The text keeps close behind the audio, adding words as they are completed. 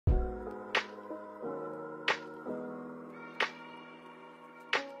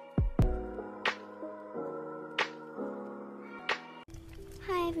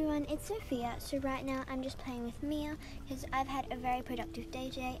everyone, it's Sophia. So right now I'm just playing with Mia because I've had a very productive day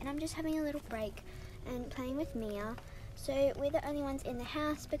today and I'm just having a little break and playing with Mia. So we're the only ones in the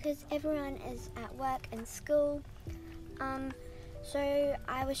house because everyone is at work and school. So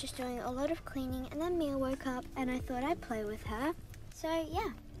I was just doing a lot of cleaning and then Mia woke up and I thought I'd play with her. So yeah.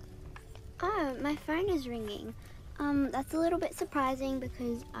 Oh, my phone is ringing. That's a little bit surprising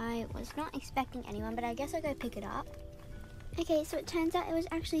because I was not expecting anyone, but I guess I'll go pick it up. Okay, so it turns out it was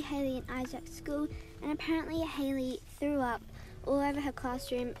actually Haley in Isaac's school, and apparently Haley threw up all over her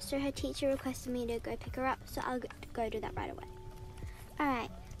classroom, so her teacher requested me to go pick her up, so I'll go do that right away. Alright,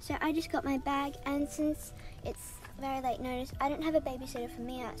 so I just got my bag, and since it's very late notice, I don't have a babysitter for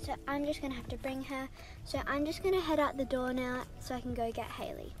Mia, so I'm just going to have to bring her. So I'm just going to head out the door now so I can go get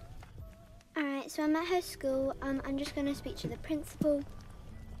Haley. Alright, so I'm at her school. I'm just going to speak to the principal.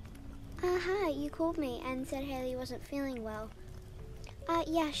 Hi, you called me and said Haley wasn't feeling well.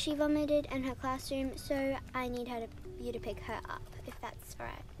 Yeah, she vomited in her classroom, so I need you to pick her up, if that's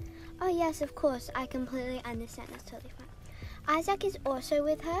alright. Oh yes, of course, I completely understand, that's totally fine. Isaac is also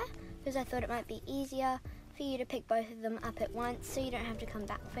with her, because I thought it might be easier for you to pick both of them up at once, so you don't have to come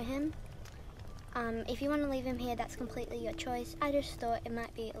back for him. If you want to leave him here, that's completely your choice. I just thought it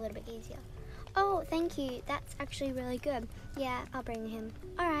might be a little bit easier. Oh, thank you. That's actually really good. Yeah, I'll bring him.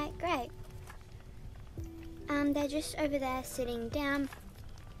 Alright, great. They're just over there sitting down,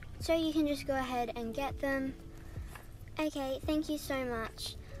 so you can just go ahead and get them. Okay, thank you so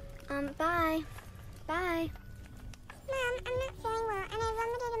much. Bye. Bye. Mom, I'm not feeling well and I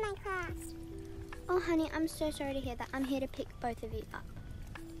vomited in my class. Oh, honey, I'm so sorry to hear that. I'm here to pick both of you up.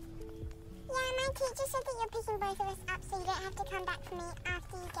 Yeah, my teacher said that you're picking both of us up so you don't have to come back for me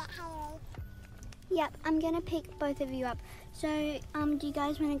after you get Haley. Yep, I'm gonna pick both of you up. So, do you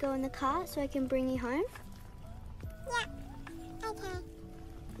guys want to go in the car so I can bring you home? Yeah, okay.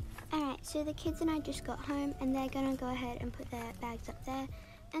 Alright, so the kids and I just got home and they're gonna go ahead and put their bags up there,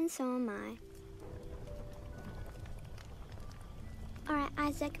 and so am I. Alright,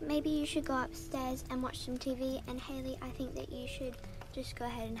 Isaac, maybe you should go upstairs and watch some TV, and Haley, I think that you should just go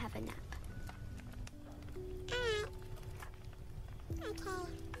ahead and have a nap. Alright. Okay.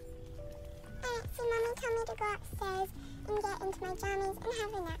 Alright, so Mommy told me to go upstairs and get into my jammies and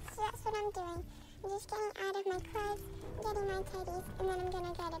have a nap, so that's what I'm doing. I'm just getting out of my clothes, getting my teddies, and then I'm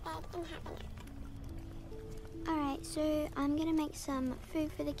gonna go to bed and have a nap. Alright, so I'm gonna make some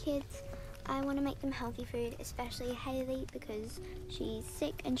food for the kids. I want to make them healthy food, especially Haley because she's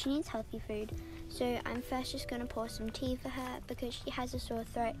sick and she needs healthy food. So I'm first just going to pour some tea for her because she has a sore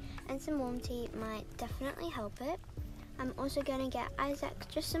throat, and some warm tea might definitely help it. I'm also going to get Isaac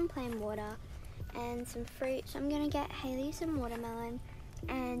just some plain water and some fruit. So I'm going to get Haley some watermelon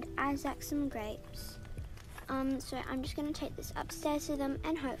and Isaac some grapes. So I'm just going to take this upstairs to them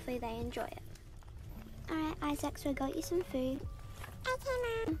and hopefully they enjoy it. Alright, Isaac, so I got you some food.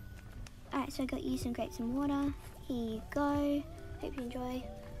 Okay, Mom. Alright, so I got you some grapes and water. Here you go. Hope you enjoy.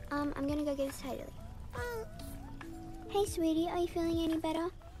 I'm gonna go give this to Haley. Thanks. Hey, sweetie, are you feeling any better?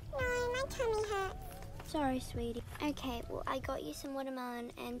 No, my tummy hurts. Sorry, sweetie. Okay, well, I got you some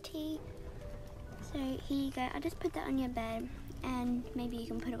watermelon and tea. So here you go. I'll just put that on your bed, and maybe you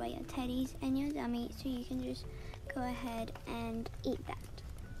can put away your teddies and your dummy so you can just go ahead and eat that.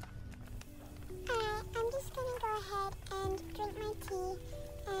 Alright, I'm just gonna go ahead and drink my tea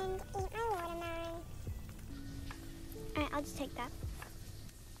and eat my watermelon. Alright, I'll just take that.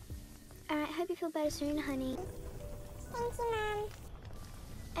 Alright, hope you feel better soon, honey. Thank you, Mom.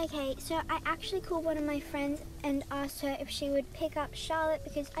 Okay, so I actually called one of my friends and asked her if she would pick up Charlotte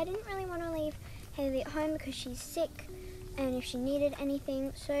because I didn't really want to leave Haley at home because she's sick and if she needed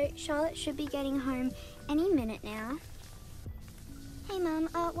anything. So Charlotte should be getting home any minute now. Hey Mum,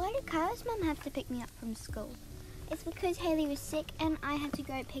 why did Kyla's mum have to pick me up from school? It's because Haley was sick and I had to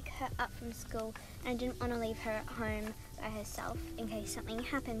go pick her up from school, and I didn't want to leave her at home by herself in case something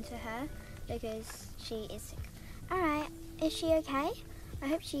happened to her because she is sick. Alright, is she okay? I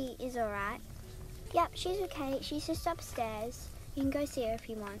hope she is alright. Yep, she's okay. She's just upstairs. You can go see her if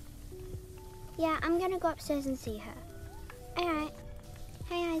you want. Yeah, I'm gonna go upstairs and see her. Alright.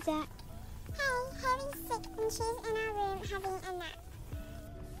 Hey Isaac. Hey, Haley's sick and she's in our room having a nap.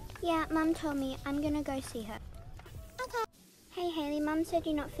 Yeah, Mum told me. I'm gonna go see her. Okay. Hey Haley, Mum said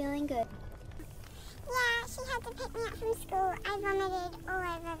you're not feeling good. Yeah, she had to pick me up from school. I vomited all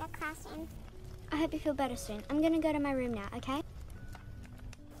over the classroom. I hope you feel better soon. I'm gonna go to my room now, okay?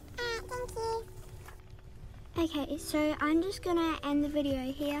 Alright, thank you. Okay, so I'm just gonna end the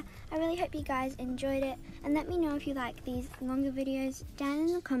video here. I really hope you guys enjoyed it, and let me know if you like these longer videos down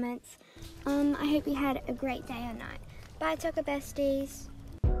in the comments. I hope you had a great day or night. Bye, Tucker Besties.